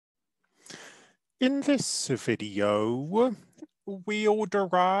In this video, we'll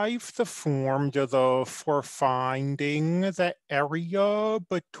derive the formula for finding the area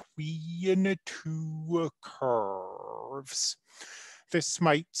between two curves. This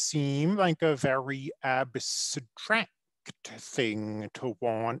might seem like a very abstract thing to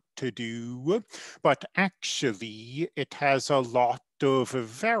want to do, but actually it has a lot of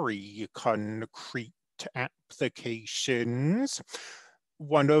very concrete applications,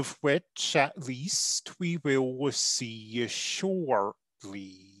 one of which at least we will see shortly.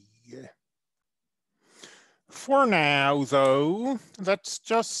 For now, though, let's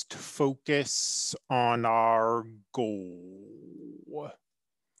just focus on our goal.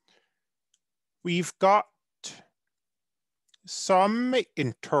 We've got some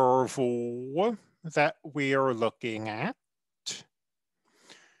interval that we're looking at,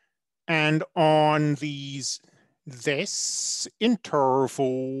 and on this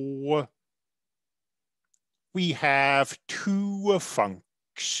interval, we have two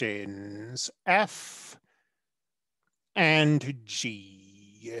functions, f and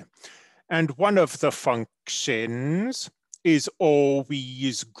g. And one of the functions is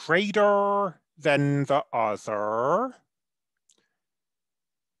always greater than the other.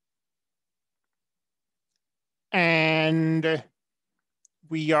 And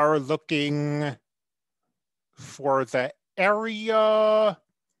we are looking for the area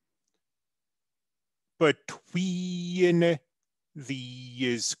between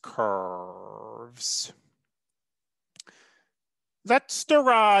these curves. Let's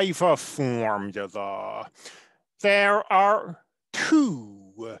derive a formula. There are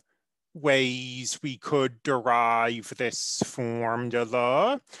two ways we could derive this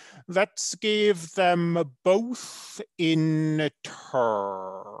formula. Let's give them both in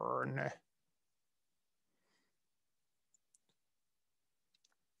turn.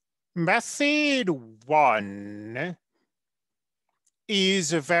 Method 1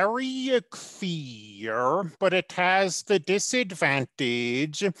 is very clear, but it has the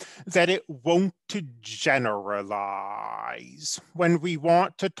disadvantage that it won't generalize. When we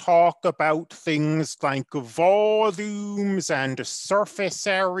want to talk about things like volumes and surface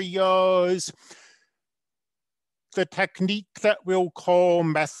areas, the technique that we'll call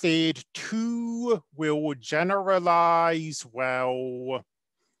method 2 will generalize well.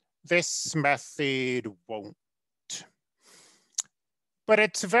 This method won't. But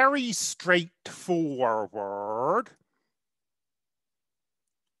it's very straightforward.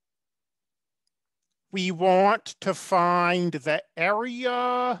 We want to find the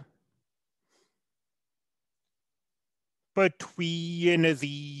area between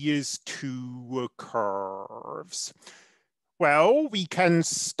these two curves. Well, we can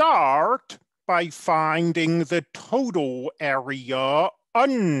start by finding the total area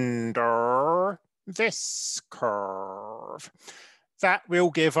under this curve. That will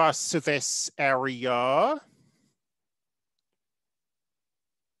give us this area.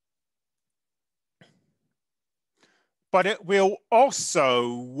 But it will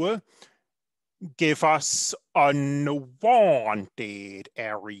also give us unwanted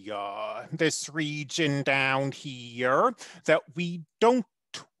area, this region down here that we don't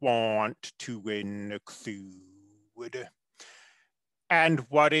want to include. And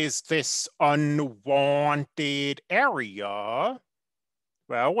what is this unwanted area?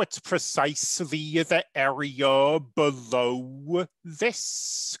 Well, it's precisely the area below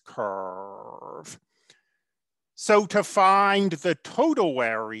this curve. So to find the total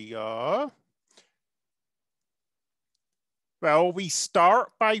area, well, we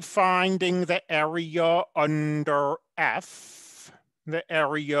start by finding the area under F, the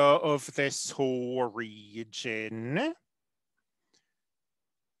area of this whole region.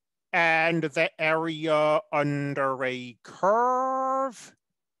 And the area under a curve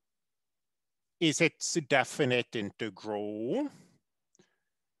is its definite integral.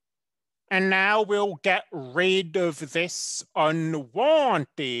 And now we'll get rid of this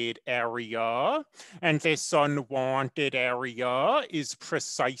unwanted area. And this unwanted area is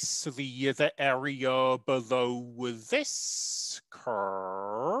precisely the area below this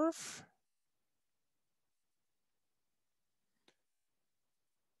curve.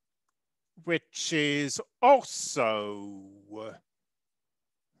 Which is also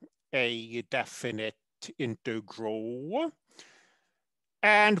a definite integral.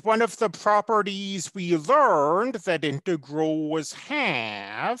 And one of the properties we learned that integrals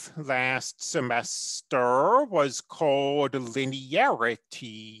have last semester was called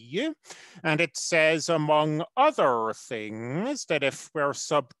linearity. And it says, among other things, that if we're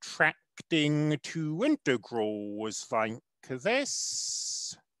subtracting two integrals like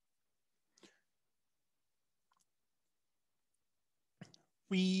this,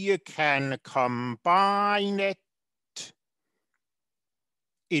 we can combine it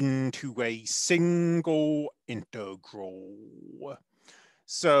into a single integral.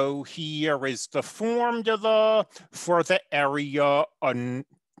 So here is the formula for the area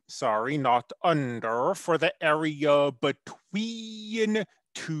for the area between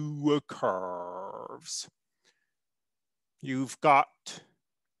two curves. You've got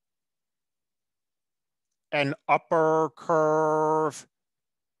an upper curve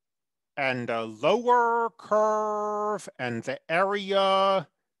and a lower curve, and the area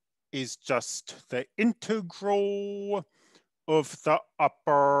is just the integral of the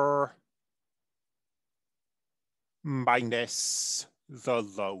upper minus the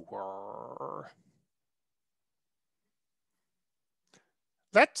lower.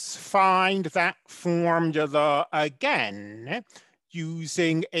 Let's find that formula again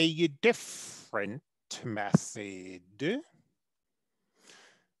using a different method.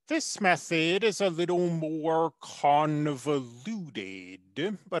 This method is a little more convoluted,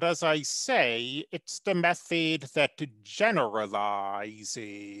 but as I say, it's the method that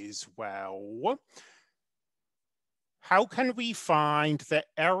generalizes well. How can we find the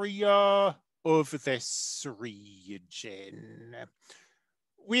area of this region?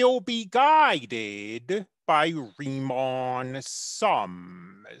 We'll be guided by Riemann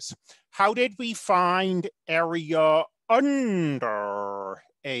sums. How did we find area under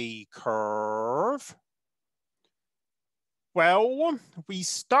a curve? Well, we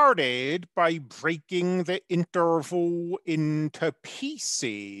started by breaking the interval into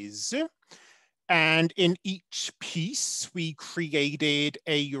pieces, and in each piece we created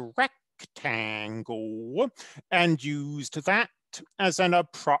a rectangle and used that as an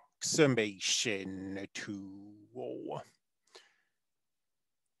approximation tool.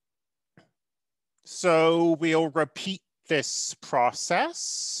 So we'll repeat this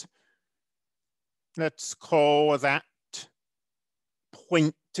process. Let's call that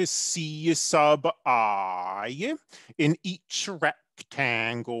point C sub I. In each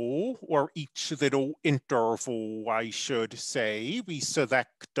rectangle, or each little interval, I should say, we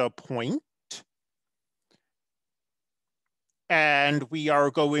select a point. And we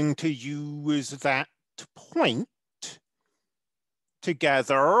are going to use that point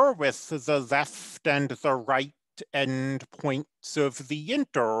together with the left and the right end points of the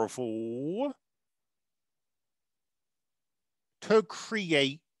interval to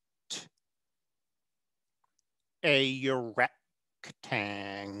create a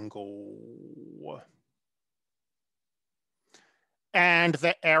rectangle. And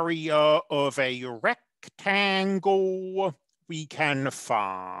the area of a rectangle we can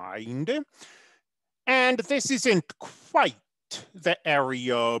find. And this isn't quite the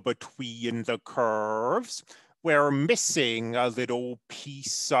area between the curves. We're missing a little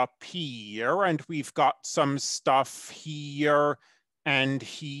piece up here, and we've got some stuff here and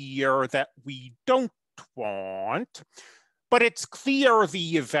here that we don't want, but it's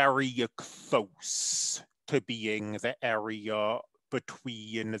clearly very close to being the area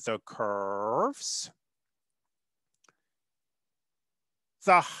between the curves.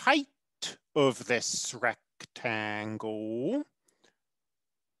 The height of this rectangle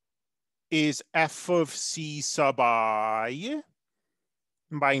is f of c sub I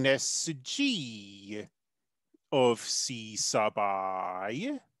minus g of c sub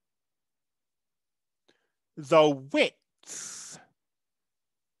I. The width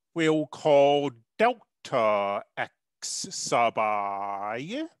we'll call delta x sub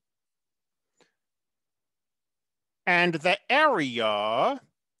I. And the area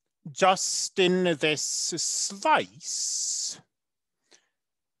just in this slice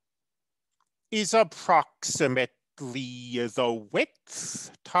is approximately the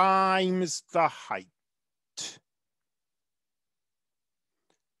width times the height.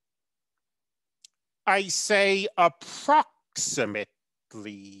 I say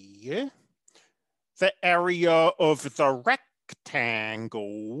approximately. The area of the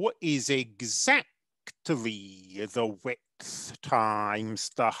rectangle is exactly the width times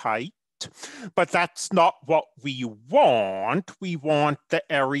the height, but that's not what we want. We want the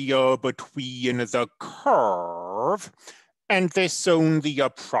area between the curve, and this only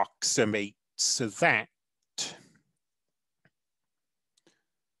approximates that.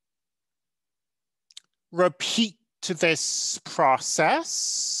 Repeat this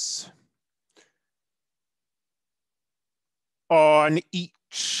process on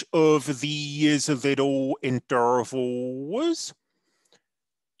each of these little intervals.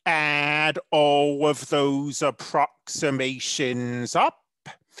 Add all of those approximations up,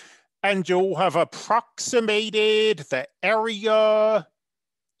 and you'll have approximated the area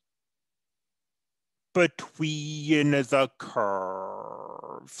between the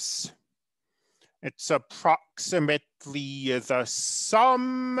curves. It's approximately the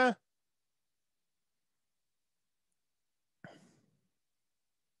sum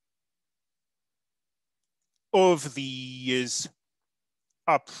of these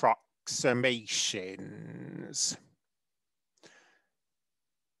approximations.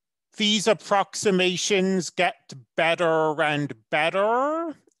 These approximations get better and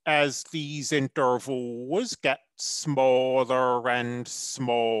better as these intervals get smaller and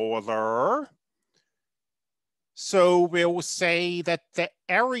smaller. So we'll say that the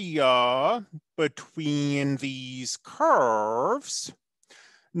area between these curves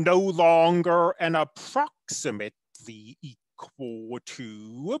no longer an approximately equal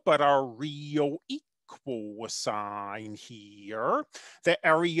to, but a real equal sign here. The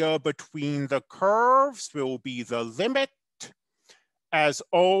area between the curves will be the limit as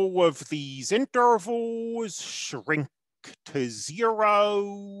all of these intervals shrink to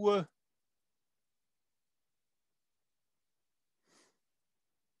 0.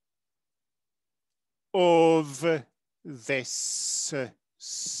 Of this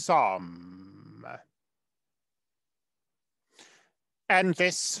sum. And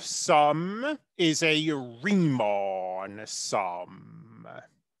this sum is a Riemann sum.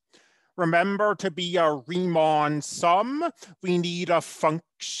 Remember, to be a Riemann sum, we need a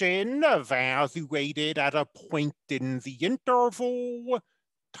function evaluated at a point in the interval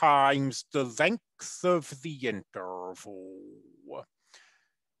times the length of the interval.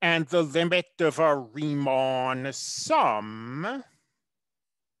 And the limit of a Riemann sum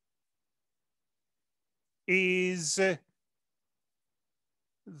is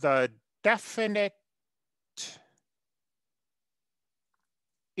the definite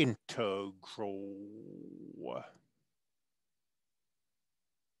integral.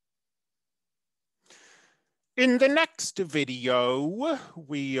 In the next video,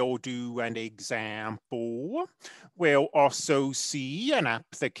 we'll do an example. We'll also see an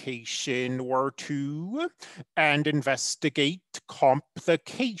application or two and investigate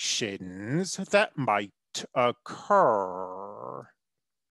complications that might occur.